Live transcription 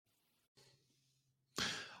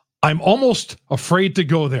I'm almost afraid to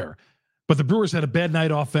go there, but the Brewers had a bad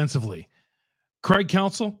night offensively. Craig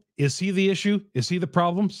Counsell, is he the issue? Is he the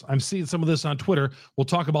problems? I'm seeing some of this on Twitter. We'll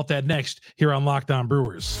talk about that next here on Locked On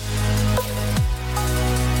Brewers.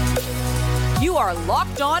 You are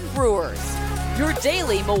Locked On Brewers, your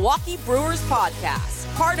daily Milwaukee Brewers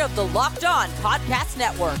podcast, part of the Locked On Podcast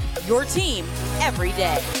Network, your team every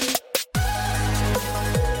day.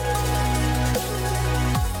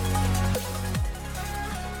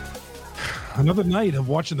 Another night of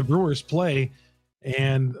watching the Brewers play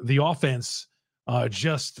and the offense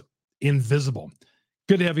just invisible.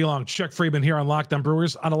 Good to have you along. Chuck Freeman here on Locked On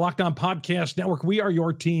Brewers on the Locked On Podcast Network. We are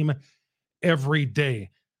your team every day.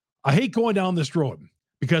 I hate going down this road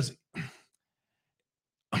because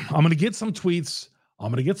I'm going to get some tweets. I'm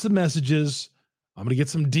going to get some messages. I'm going to get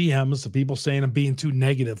some DMs of people saying I'm being too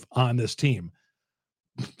negative on this team.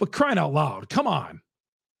 But crying out loud, come on.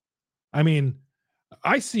 I mean,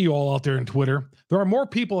 I see you all out there on Twitter. There are more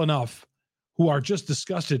people enough who are just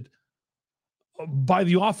disgusted by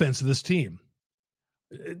the offense of this team.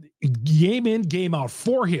 Game in, game out,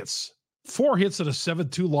 4 hits at a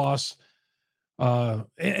 7-2 loss. And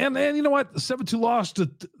you know what? 7-2 loss to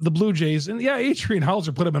the Blue Jays. And yeah, Adrian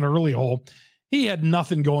Hauser put him in an early hole. He had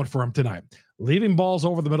nothing going for him tonight. Leaving balls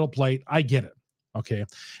over the middle plate. I get it. Okay.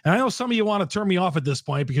 And I know some of you want to turn me off at this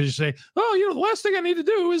point because you say, oh, the last thing I need to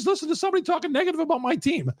do is listen to somebody talking negative about my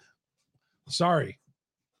team. Sorry.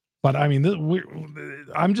 But I mean,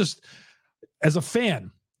 I'm just, as a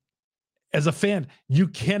fan, you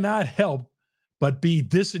cannot help but be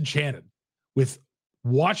disenchanted with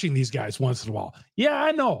watching these guys once in a while. Yeah,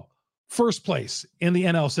 I know. First place in the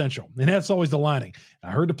NL Central. And that's always the lining.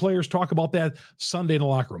 I heard the players talk about that Sunday in the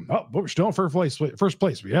locker room. Oh, but we're still in first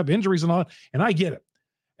place. We have injuries and all, and I get it.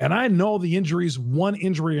 And I know the injuries, one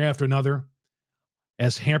injury after another,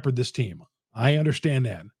 has hampered this team. I understand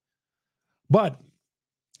that. But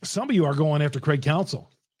some of you are going after Craig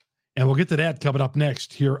Counsell. And we'll get to that coming up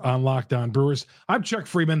next here on Locked On Brewers. I'm Chuck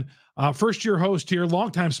Freeman, first-year host here,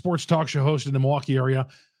 longtime sports talk show host in the Milwaukee area,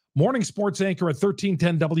 morning sports anchor at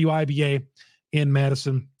 1310 WIBA in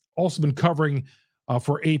Madison. Also been covering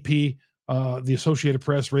for AP, the Associated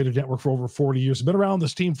Press Radio Network for over 40 years. Been around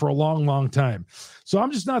this team for a long, long time. So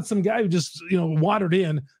I'm just not some guy who just, wandered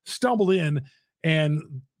in, stumbled in, and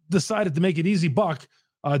decided to make it easy buck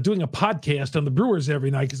doing a podcast on the Brewers every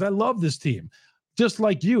night because I love this team. Just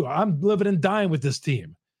like you, I'm living and dying with this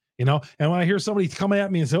team, and when I hear somebody come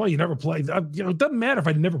at me and say, oh, you never played, it doesn't matter if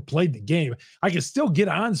I never played the game. I can still get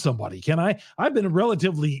on somebody, can I? I've been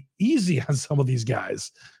relatively easy on some of these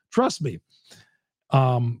guys. Trust me.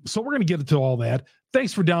 So we're going to get into all that.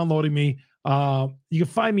 Thanks for downloading me. You can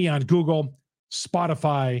find me on Google,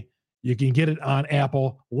 Spotify. You can get it on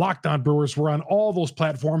Apple, Locked On Brewers. We're on all those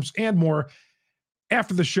platforms and more.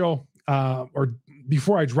 After the show, or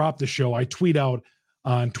before I drop the show, I tweet out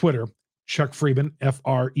on Twitter, Chuck Freeman,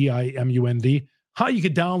 FREIMUND, how you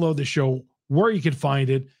can download the show, where you can find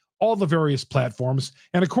it, all the various platforms.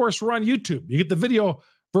 And of course, we're on YouTube. You get the video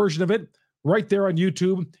version of it right there on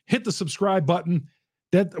YouTube. Hit the subscribe button.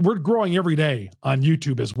 That we're growing every day on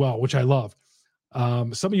YouTube as well, which I love.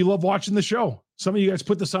 Some of you love watching the show. Some of you guys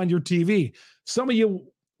put this on your TV. Some of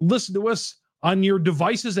you listen to us on your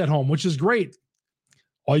devices at home, which is great.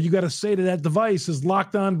 All you got to say to that device is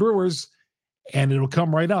Locked On Brewers, and it'll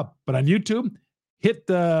come right up. But on YouTube, hit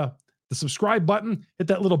the subscribe button, hit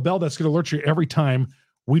that little bell that's going to alert you every time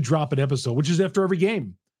we drop an episode, which is after every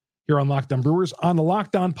game here on Locked On Brewers on the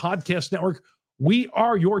Locked On Podcast Network. We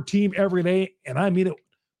are your team every day, and I mean it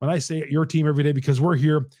when I say your team every day because we're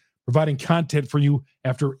here providing content for you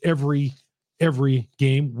after every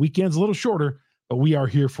game. Weekend's a little shorter, but we are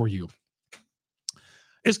here for you.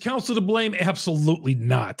 Is Counsell to blame? Absolutely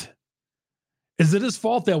not. Is it his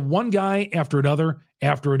fault that one guy after another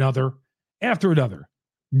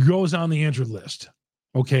goes on the injured list?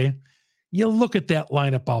 Okay. You look at that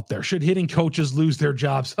lineup out there. Should hitting coaches lose their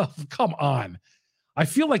jobs? Oh, come on. I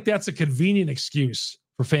feel like that's a convenient excuse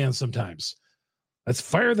for fans sometimes. Let's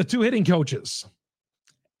fire the 2 hitting coaches.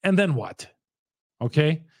 And then what?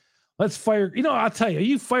 Okay. Let's fire. I'll tell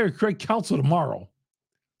you fire Craig Counsell tomorrow.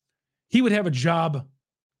 He would have a job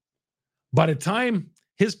by the time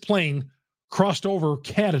his plane crossed over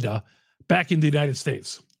Canada back in the United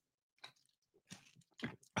States.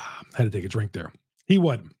 I had to take a drink there. He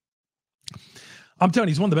would. I'm telling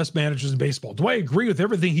you, he's one of the best managers in baseball. Do I agree with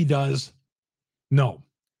everything he does? No.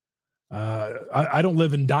 I don't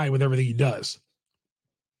live and die with everything he does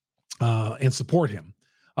and support him.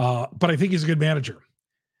 But I think he's a good manager.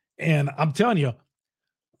 And I'm telling you,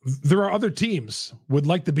 there are other teams would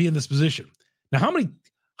like to be in this position. Now, how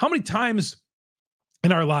many times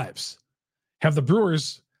in our lives. Have the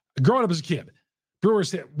Brewers, growing up as a kid,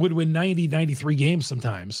 Brewers would win 90, 93 games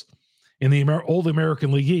sometimes in the old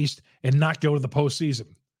American League East and not go to the postseason.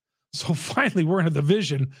 So finally, we're in a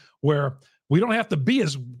division where we don't have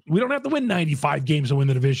to win 95 games to win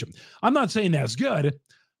the division. I'm not saying that's good,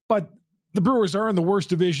 but the Brewers are in the worst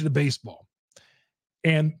division of baseball.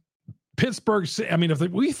 And Pittsburgh, if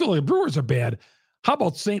we feel like the Brewers are bad, how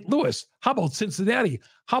about St. Louis? How about Cincinnati?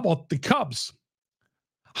 How about the Cubs?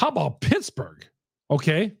 How about Pittsburgh?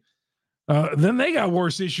 Okay. Then they got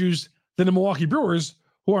worse issues than the Milwaukee Brewers,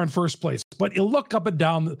 who are in first place. But you look up and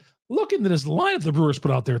down, look into this lineup the Brewers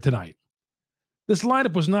put out there tonight. This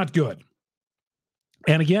lineup was not good.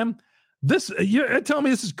 And again, tell me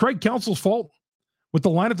this is Craig Counsell's fault with the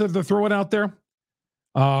lineup that they're throwing out there?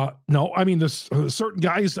 No, there's certain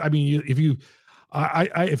guys. If you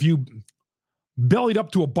bellied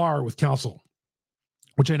up to a bar with Counsell,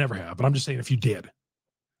 which I never have, but I'm just saying if you did,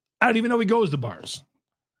 I don't even know he goes to bars.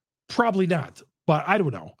 Probably not, but I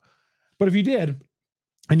don't know. But if you did,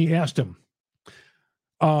 and you asked him,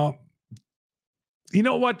 you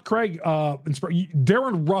know what, Craig,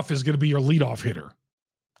 Darren Ruff is going to be your leadoff hitter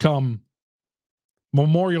come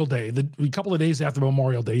Memorial Day, a couple of days after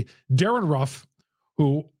Memorial Day. Darren Ruff,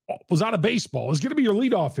 who was out of baseball, is going to be your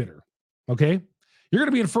leadoff hitter, okay? You're going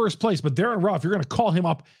to be in first place, but Darren Ruff, you're going to call him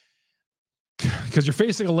up because you're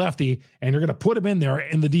facing a lefty, and you're going to put him in there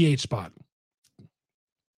in the DH spot.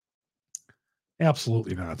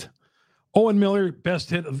 Absolutely not. Owen Miller, best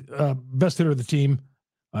hitter of the team,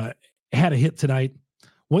 had a hit tonight.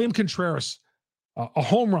 William Contreras, a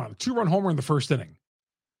home run, 2-run homer in the first inning.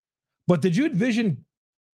 But did you envision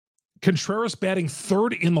Contreras batting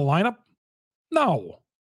third in the lineup? No,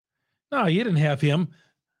 you didn't have him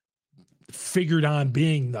figured on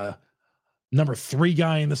being the number 3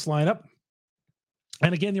 guy in this lineup.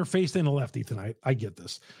 And again, you're facing a lefty tonight. I get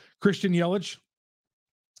this. Christian Yelich,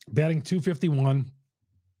 batting .251,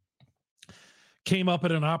 came up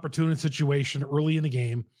at an opportune situation early in the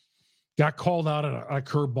game, got called out on a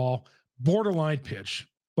curveball, borderline pitch,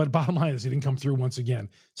 but bottom line is he didn't come through once again,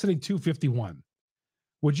 sitting .251.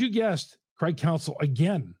 Would you guess Craig Counsell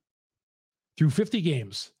again through 50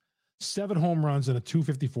 games, 7 home runs and a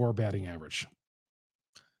 .254 batting average?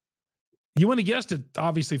 You wouldn't have guessed it,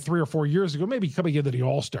 obviously, 3 or 4 years ago, maybe coming into the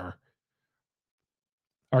All-Star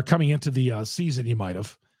or coming into the season, he might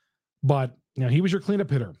have. But he was your cleanup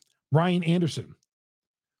hitter. Ryan Anderson,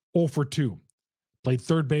 0 for 2. Played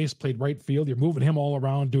third base, played right field. You're moving him all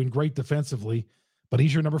around, doing great defensively, but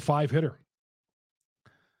he's your number 5 hitter.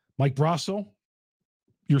 Mike Brasso,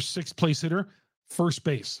 your 6th place hitter, first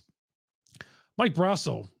base. Mike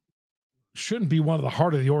Brasso shouldn't be one of the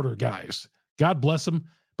heart of the order guys. God bless him,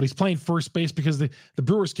 but he's playing first base because the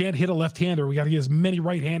Brewers can't hit a left-hander. We got to get as many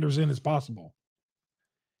right-handers in as possible.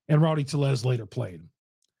 And Rowdy Tellez later played.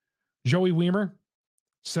 Joey Wiemer,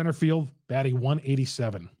 center field, batting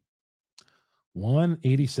 .187.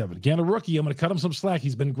 187. Again, a rookie. I'm going to cut him some slack.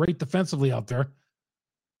 He's been great defensively out there.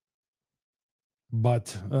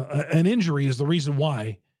 But an injury is the reason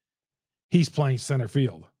why he's playing center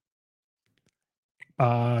field.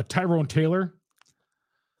 Tyrone Taylor.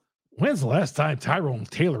 When's the last time Tyrone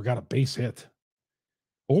Taylor got a base hit?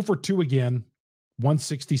 0 for 2 again,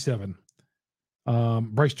 167.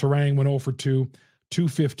 Bryce Terang went 0 for 2,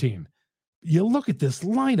 215. You look at this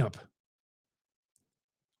lineup.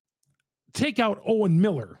 Take out Owen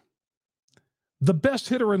Miller. The best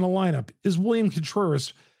hitter in the lineup is William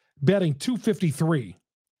Contreras, batting .253.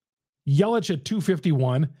 Yelich at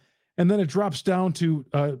 .251. And then it drops down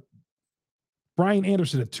to Brian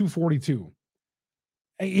Anderson at .242.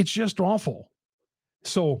 It's just awful.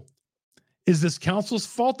 So is this Counsell's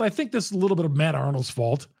fault? I think this is a little bit of Matt Arnold's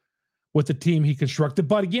fault with the team he constructed.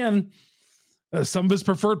 But again, some of his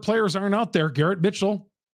preferred players aren't out there. Garrett Mitchell,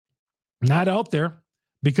 not out there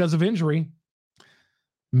because of injury.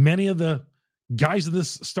 Many of the guys in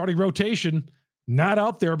this starting rotation, not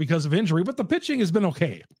out there because of injury, but the pitching has been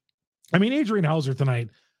okay. Adrian Hauser tonight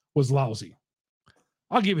was lousy.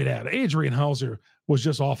 I'll give you that. Adrian Hauser was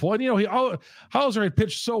just awful. And, Hauser had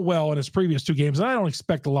pitched so well in his previous 2 games, and I don't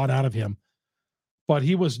expect a lot out of him, but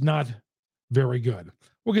he was not very good.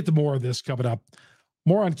 We'll get to more of this coming up.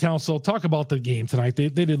 More on Counsell. Talk about the game tonight. They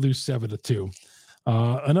did lose 7-2.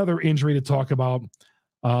 Another injury to talk about,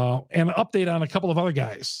 and an update on a couple of other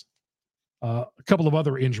guys. A couple of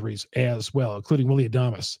other injuries as well, including Willie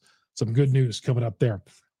Adames. Some good news coming up there.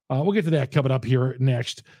 We'll get to that coming up here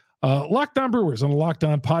next. Locked On Brewers on the Locked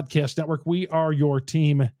On Podcast Network. We are your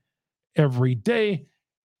team every day.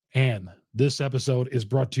 And this episode is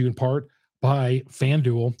brought to you in part by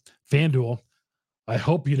FanDuel. FanDuel, I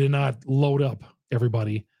hope you did not load up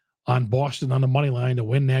everybody on Boston on the money line to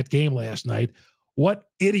win that game last night. What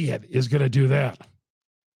idiot is going to do that?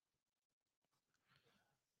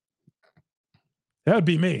 That would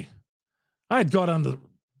be me. I'd got on the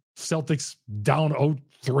Celtics down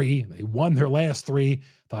 0-3. They won their last 3.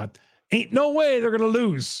 Thought, ain't no way they're going to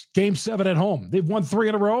lose Game 7 at home. They've won 3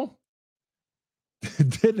 in a row.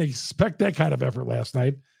 Didn't expect that kind of effort last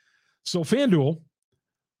night. So FanDuel,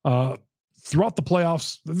 throughout the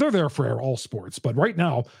playoffs, they're there for all sports. But right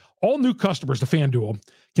now, all new customers to FanDuel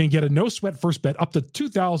can get a no-sweat first bet up to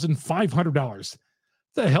 $2,500.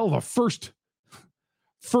 The hell of a first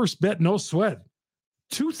bet, no sweat.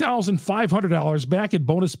 $2,500 back in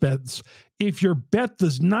bonus bets if your bet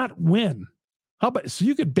does not win. How about, so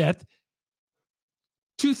you could bet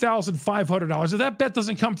 $2,500. If that bet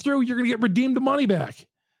doesn't come through, you're going to get redeemed the money back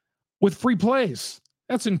with free plays.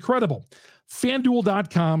 That's incredible.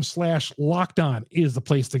 FanDuel.com/lockedon is the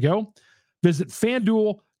place to go. Visit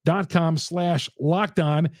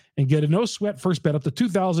FanDuel.com/lockedon and get a no sweat first bet up to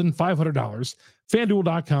 $2,500.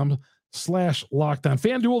 FanDuel.com/lockedon.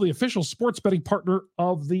 FanDuel, the official sports betting partner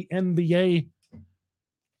of the NBA.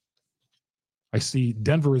 I see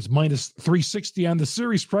Denver is minus 360 on the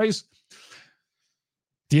series price.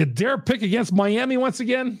 Do you dare pick against Miami once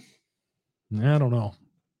again? I don't know.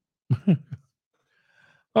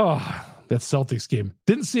 Oh, that Celtics game.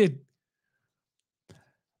 Didn't see it.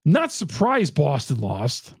 Not surprised Boston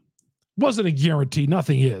lost. Wasn't a guarantee.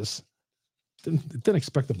 Nothing is. Didn't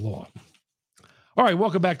expect the blowout. All right,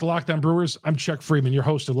 welcome back to Locked On Brewers. I'm Chuck Freeman, your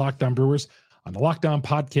host of Locked On Brewers on the Locked On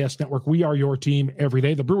Podcast Network. We are your team every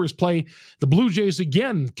day. The Brewers play the Blue Jays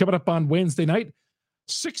again coming up on Wednesday night.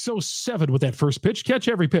 6:07 with that first pitch. Catch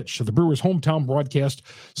every pitch of the Brewers' hometown broadcast,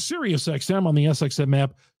 Sirius XM on the SXM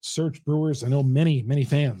app. Search Brewers. I know many, many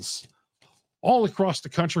fans all across the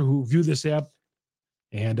country who view this app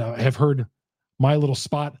and have heard my little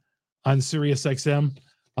spot on Sirius XM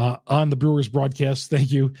on the Brewers broadcast.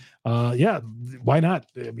 Thank you. Yeah, why not?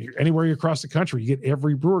 Anywhere you're across the country, you get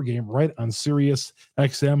every Brewer game right on Sirius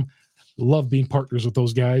XM. Love being partners with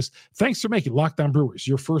those guys. Thanks for making Locked On Brewers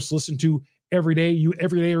your first listen to every day. You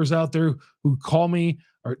everydayers out there who call me,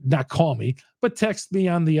 or not call me, but text me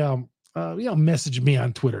on the message me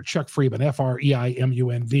on Twitter, Chuck Freeman,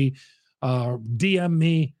 FREIMUND. DM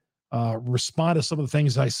me, respond to some of the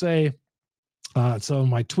things I say, some of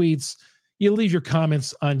my tweets. You leave your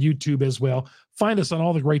comments on YouTube as well. Find us on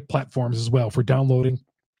all the great platforms as well for downloading.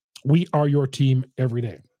 We are your team every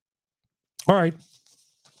day. All right.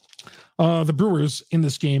 The Brewers in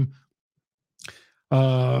this game,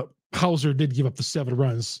 Hauser did give up the 7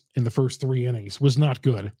 runs in the first 3 innings. Was not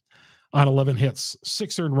good on 11 hits.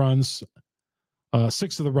 6 earned runs.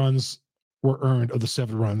 6 of the runs were earned of the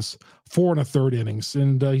 7 runs. 4 in a third innings.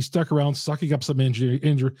 And he stuck around, sucking up some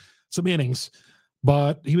some innings.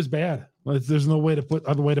 But he was bad. There's no way to put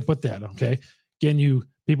other way to put that. Okay. Again, you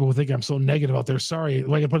people who think I'm so negative out there. Sorry, I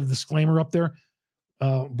got to put a disclaimer up there.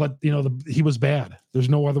 But he was bad. There's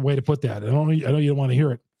no other way to put that. I know you don't want to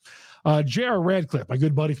hear it. J.R. Radcliffe, my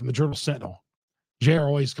good buddy from the Journal Sentinel. J.R.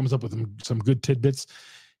 always comes up with some good tidbits.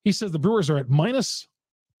 He says the Brewers are at minus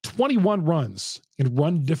 21 runs in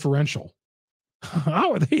run differential.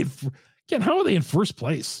 How are they in first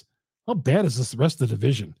place? How bad is this the rest of the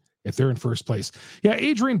division if they're in first place? Yeah,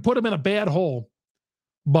 Adrian put him in a bad hole,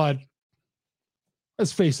 but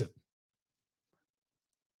let's face it.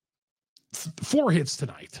 4 hits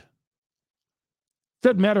tonight.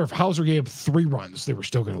 Doesn't matter if Hauser gave 3 runs, they were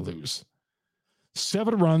still going to lose.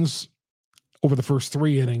 7 runs over the first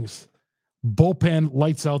 3 innings. Bullpen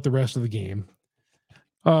lights out the rest of the game.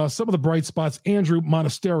 Some of the bright spots, Andrew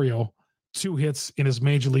Monasterio, 2 hits in his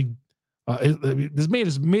major league. Made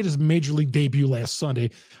his major league debut last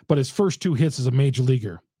Sunday, but his first 2 hits as a major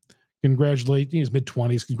leaguer. Congratulations, he's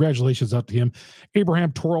mid-20s. Congratulations out to him.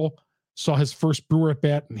 Abraham Torrell saw his first Brewer at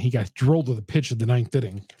bat, and he got drilled with a pitch in the 9th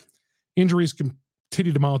inning. Injuries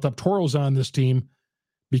continue to mount up. Torrell's on this team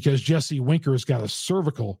because Jesse Winker's got a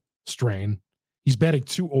cervical strain. He's batting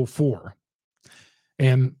 .204.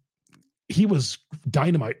 And he was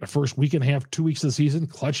dynamite the first week and a half, 2 weeks of the season.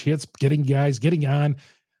 Clutch hits, getting on,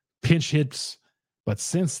 pinch hits. But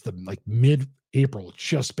since the mid-April, it's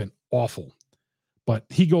just been awful. But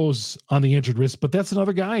he goes on the injured list. But that's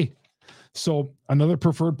another guy. So another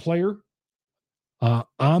preferred player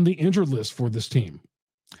on the injured list for this team.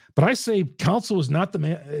 But I say Counsell is not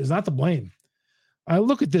the blame. I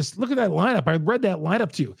look at that lineup. I read that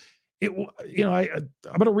lineup to you.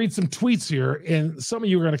 I'm going to read some tweets here, and some of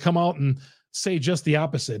you are going to come out and say just the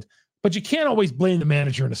opposite. But you can't always blame the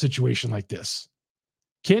manager in a situation like this,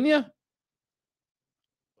 can you?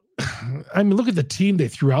 I mean, look at the team they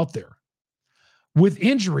threw out there. with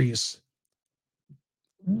injuries,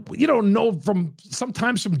 you don't know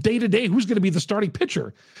sometimes from day to day who's going to be the starting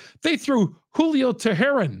pitcher. They threw Julio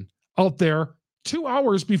Teheran out there 2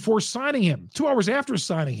 hours before signing him, 2 hours after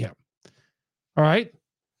signing him. All right.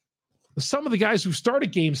 Some of the guys who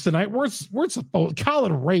started games tonight weren't supposed.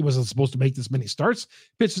 Colin Ray wasn't supposed to make this many starts.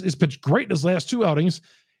 He's pitched great in his last 2 outings,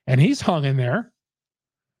 and he's hung in there.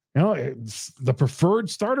 You know, the preferred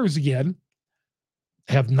starters again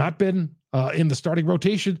have not been in the starting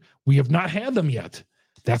rotation. We have not had them yet.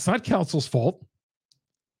 That's not Council's fault.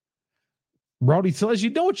 Rowdy says, you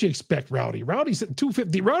know what you expect, Rowdy. Rowdy's hitting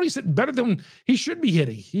 250. Rowdy's hitting better than he should be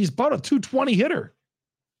hitting. He's about a 220 hitter.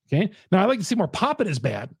 Okay. Now, I'd like to see more pop in his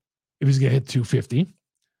bat if he's going to hit 250.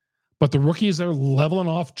 But the rookies are leveling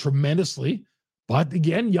off tremendously. But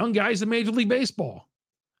again, young guys in Major League Baseball.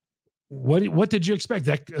 What did you expect?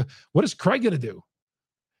 What is Craig going to do?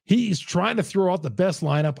 He's trying to throw out the best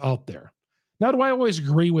lineup out there. Now, do I always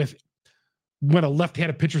agree with when a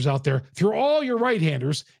left-handed pitcher's out there, throw all your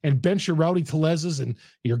right-handers and bench your Rowdy Tellez's and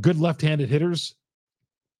your good left-handed hitters,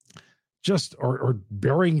 just or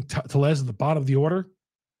burying Tellez at the bottom of the order?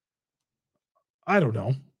 I don't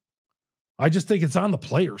know. I just think it's on the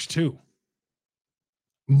players too.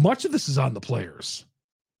 Much of this is on the players.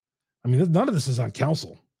 I mean, none of this is on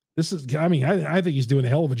Council. I think he's doing a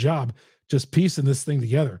hell of a job just piecing this thing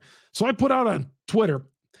together. So I put out on Twitter,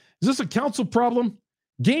 is this a Council problem?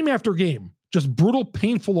 Game after game, just brutal,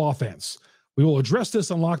 painful offense. We will address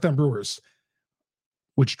this on Locked On Brewers,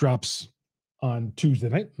 which drops on Tuesday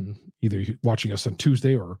night, either you're watching us on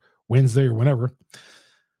Tuesday or Wednesday or whenever.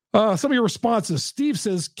 Some of your responses. Steve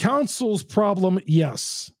says, Council's problem,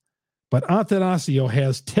 yes, but Attanasio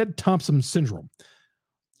has Ted Thompson syndrome.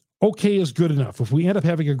 Okay is good enough. If we end up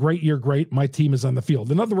having a great year, great, my team is on the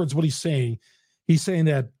field. In other words, what he's saying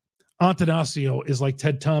that Attanasio is like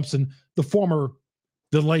Ted Thompson,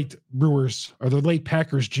 the late Brewers or the late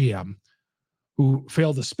Packers GM who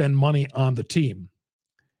failed to spend money on the team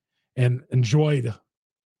and enjoyed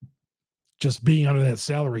just being under that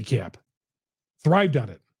salary cap, thrived on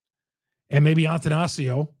it. And maybe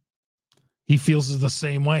Attanasio, he feels is the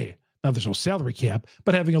same way. Now there's no salary cap,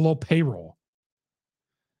 but having a low payroll.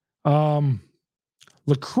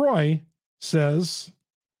 LaCroix says,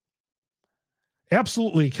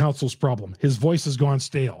 absolutely Council's problem. His voice has gone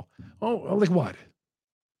stale. Oh, like what?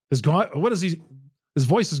 His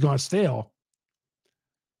voice has gone stale.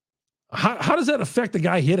 How does that affect the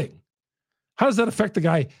guy hitting? How does that affect the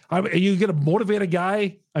guy? Are you going to motivate a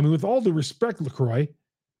guy? I mean, with all due respect, LaCroix,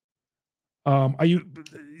 are you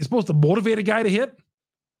supposed to motivate a guy to hit?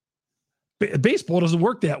 Baseball doesn't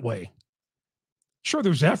work that way. Sure,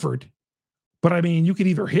 there's effort, but I mean, you can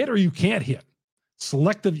either hit or you can't hit.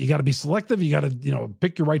 Selective, you got to be selective. You got to,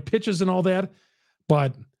 pick your right pitches and all that.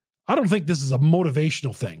 But I don't think this is a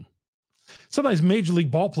motivational thing. Sometimes major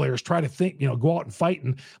league ball players try to think, go out and fight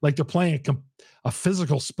and like they're playing a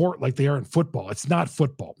physical sport like they are in football. It's not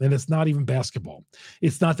football, and it's not even basketball.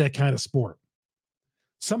 It's not that kind of sport.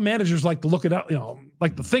 Some managers like to look it up,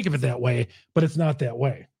 like to think of it that way, but it's not that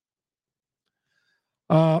way.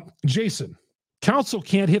 Jason, Council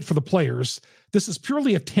can't hit for the players. This is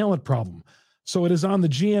purely a talent problem. So it is on the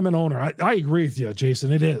GM and owner. I agree with you,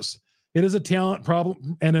 Jason. It is. It is a talent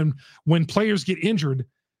problem. And then when players get injured,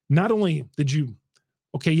 not only did you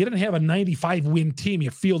didn't have a 95-win team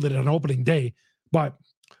you fielded on opening day, but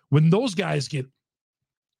when those guys get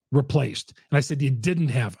replaced, and I said you didn't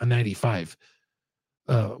have a 95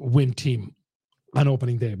 win team on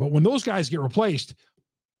opening day, but when those guys get replaced,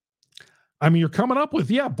 I mean, you're coming up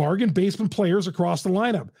with, bargain basement players across the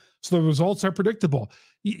lineup. So the results are predictable.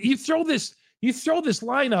 You throw this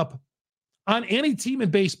lineup on any team in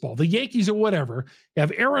baseball, the Yankees or whatever, you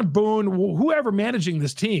have Aaron Boone, whoever managing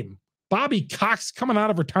this team, Bobby Cox coming out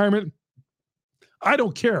of retirement. I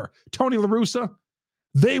don't care. Tony La Russa,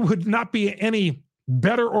 they would not be any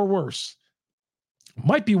better or worse.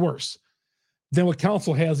 Might be worse than what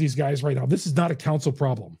Council has these guys right now. This is not a Council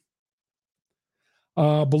problem.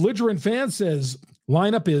 Belligerent fan says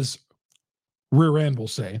lineup is rear end, we'll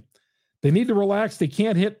say. They need to relax. They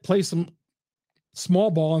can't hit, play some small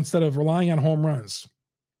ball instead of relying on home runs.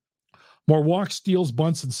 More walks, steals,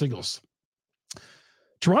 bunts, and singles.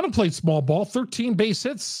 Toronto played small ball, 13 base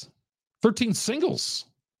hits, 13 singles.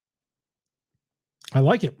 I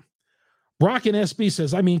like it. Brock and SB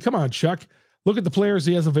says, I mean, come on, Chuck. Look at the players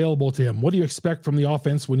he has available to him. What do you expect from the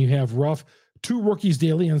offense when you have Ruff, 2 rookies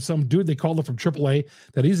daily, and some dude they called up from AAA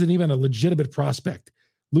that isn't even a legitimate prospect?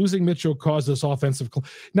 Losing Mitchell caused this offensive.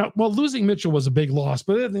 Losing Mitchell was a big loss,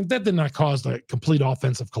 but that did not cause the complete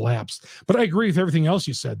offensive collapse. But I agree with everything else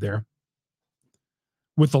you said there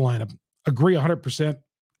with the lineup. agree 100%.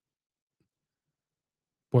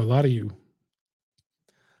 Boy, a lot of you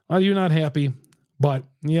not happy, but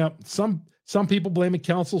yeah, some people blaming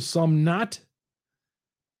council, some not.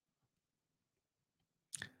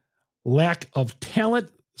 Lack of talent,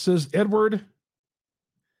 says Edward.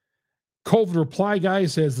 COVID reply guy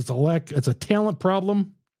says it's a talent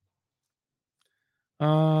problem.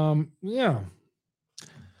 Yeah.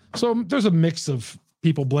 So there's a mix of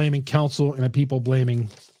people blaming council and people blaming,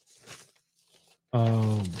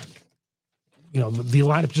 the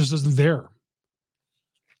lineup just isn't there.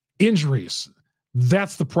 Injuries.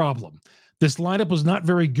 That's the problem. This lineup was not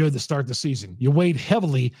very good to start the season. You weighed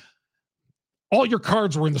heavily. All your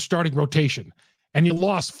cards were in the starting rotation, and you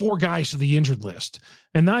lost 4 guys to the injured list.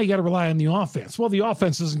 And now you got to rely on the offense. Well, the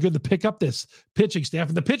offense isn't good to pick up this pitching staff,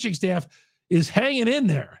 and the pitching staff is hanging in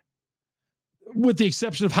there, with the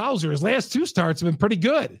exception of Hauser. His last 2 starts have been pretty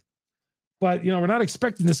good. But, we're not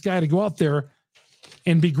expecting this guy to go out there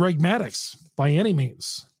and be Greg Maddux by any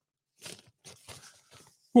means.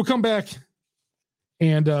 We'll come back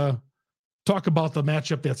and talk about the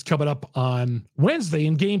matchup that's coming up on Wednesday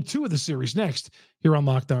in Game 2 of the series next here on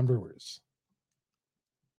Locked On Brewers.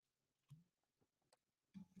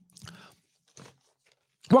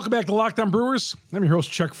 Welcome back to Locked On Brewers. I'm your host,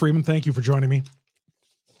 Chuck Freeman. Thank you for joining me.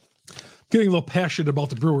 Getting a little passionate about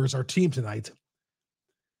the Brewers, our team tonight.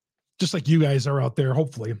 Just like you guys are out there,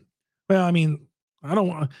 hopefully. Well, I mean, I don't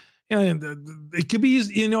want to, it could be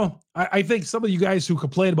easy, I think some of you guys who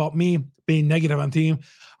complain about me being negative on team,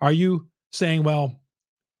 are you saying, well,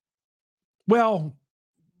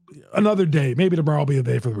 another day, maybe tomorrow will be the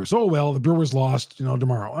day for the Brewers. Oh, well, the Brewers lost,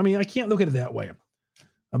 tomorrow. I mean, I can't look at it that way.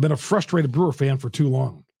 I've been a frustrated Brewer fan for too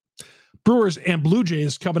long. Brewers and Blue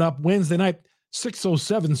Jays coming up Wednesday night,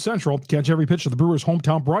 6:07 Central. Catch every pitch of the Brewers'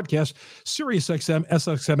 hometown broadcast, SiriusXM,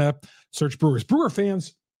 SXM app. Search Brewers. Brewer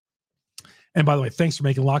fans, and by the way, thanks for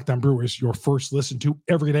making Locked On Brewers your first listen to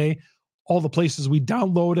every day. All the places we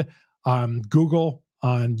download on Google,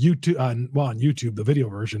 on YouTube, on YouTube, the video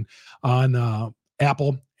version, on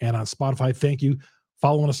Apple, and on Spotify. Thank you.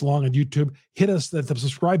 Following us along on YouTube. Hit us at the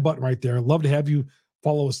subscribe button right there. Love to have you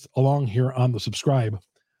follow us along here on the subscribe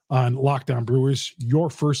on Locked On Brewers, your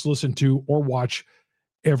first listen to or watch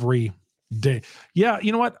every day. Yeah,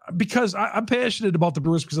 you know what? Because I'm passionate about the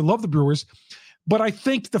Brewers because I love the Brewers, but I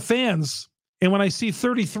think the fans, and when I see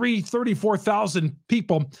 34,000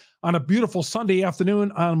 people on a beautiful Sunday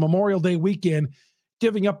afternoon on Memorial Day weekend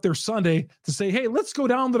giving up their Sunday to say, hey, let's go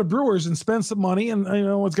down to the Brewers and spend some money. And,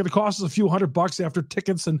 it's going to cost us a few $100 after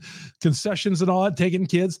tickets and concessions and all that, taking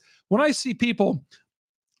kids. When I see people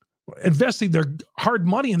investing their hard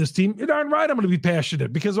money in this team, you're darn right I'm going to be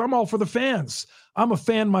passionate because I'm all for the fans. I'm a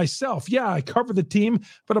fan myself. Yeah, I cover the team,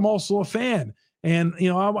 but I'm also a fan. And,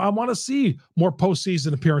 I want to see more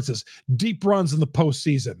postseason appearances, deep runs in the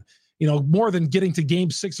postseason, more than getting to Game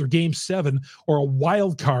 6 or Game 7 or a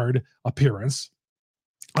wild card appearance.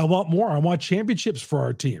 I want more. I want championships for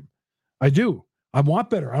our team. I do. I want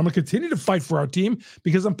better. I'm going to continue to fight for our team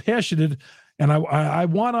because I'm passionate, and I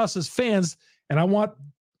want us as fans, and I want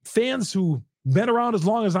fans who've been around as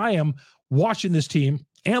long as I am watching this team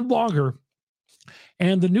and longer,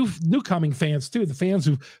 and the new coming fans too, the fans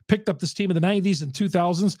who picked up this team in the 90s and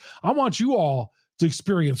 2000s. I want you all to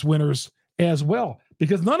experience winners as well,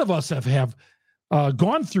 because none of us have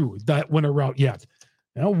gone through that winner route yet.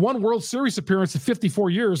 One World Series appearance in 54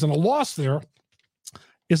 years and a loss there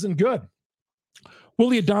isn't good.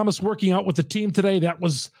 Willie Adames working out with the team today. That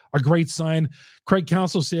was a great sign. Craig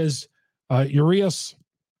Counsell says Urias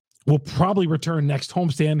will probably return next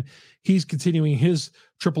homestand. He's continuing his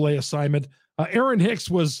AAA assignment. Aaron Hicks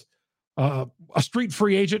was a street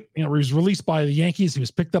free agent. He was released by the Yankees. He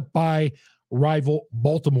was picked up by rival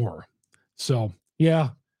Baltimore. So, yeah,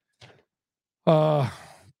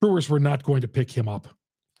 Brewers were not going to pick him up,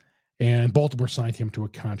 and Baltimore signed him to a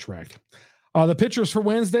contract. The pitchers for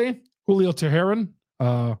Wednesday, Julio Teheran,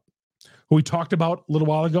 who we talked about a little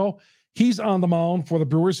while ago. He's on the mound for the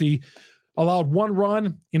Brewers. He allowed 1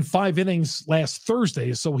 run in 5 innings last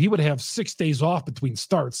Thursday, so he would have 6 days off between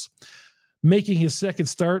starts, making his second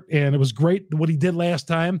start, and it was great what he did last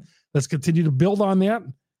time. Let's continue to build on that.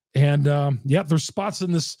 And, there's spots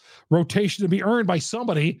in this rotation to be earned by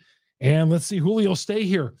somebody, and let's see Julio stay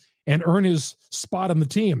here and earn his spot on the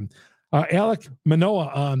team. Alek Manoah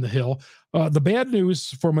on the hill. The bad news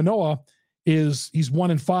for Manoah is he's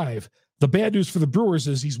 1-5. The bad news for the Brewers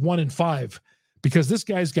is he's 1-5 because this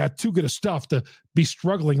guy's got too good of stuff to be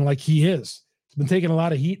struggling like he is. He's been taking a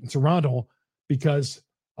lot of heat in Toronto because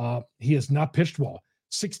he has not pitched well.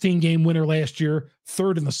 16-game winner last year,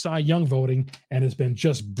 3rd in the Cy Young voting, and has been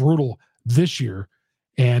just brutal this year.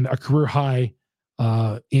 and a career high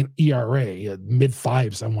in ERA, mid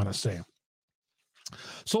fives, I want to say.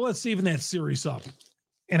 So let's even that series up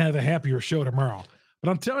and have a happier show tomorrow. But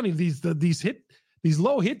I'm telling you, these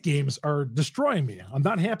low hit games are destroying me. I'm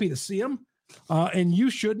not happy to see them, and you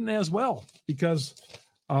shouldn't as well, because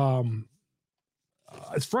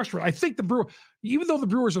it's frustrating. I think even though the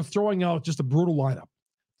Brewers are throwing out just a brutal lineup,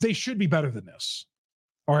 they should be better than this.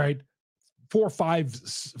 All right, 3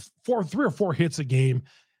 or 4 hits a game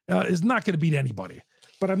is not going to beat anybody.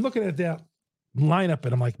 But I'm looking at that lineup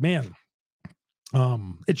and I'm like, man,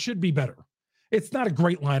 it should be better. It's not a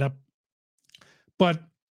great lineup, but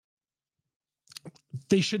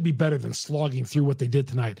they should be better than slogging through what they did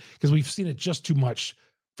tonight, because we've seen it just too much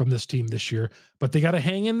from this team this year. But they got to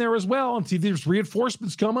hang in there as well and see these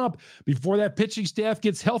reinforcements come up before that pitching staff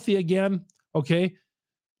gets healthy again. Okay,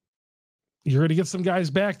 you're going to get some guys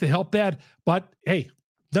back to help that. But hey,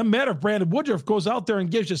 doesn't matter if Brandon Woodruff goes out there and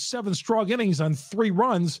gives you 7 strong innings on 3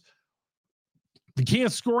 runs. If you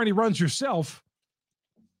can't score any runs yourself,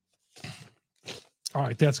 all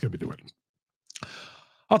right, that's going to be doing it.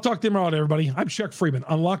 I'll talk to you tomorrow, everybody. I'm Chuck Freeman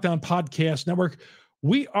on Locked On Podcast Network.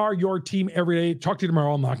 We are your team every day. Talk to you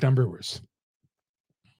tomorrow on Locked On Brewers.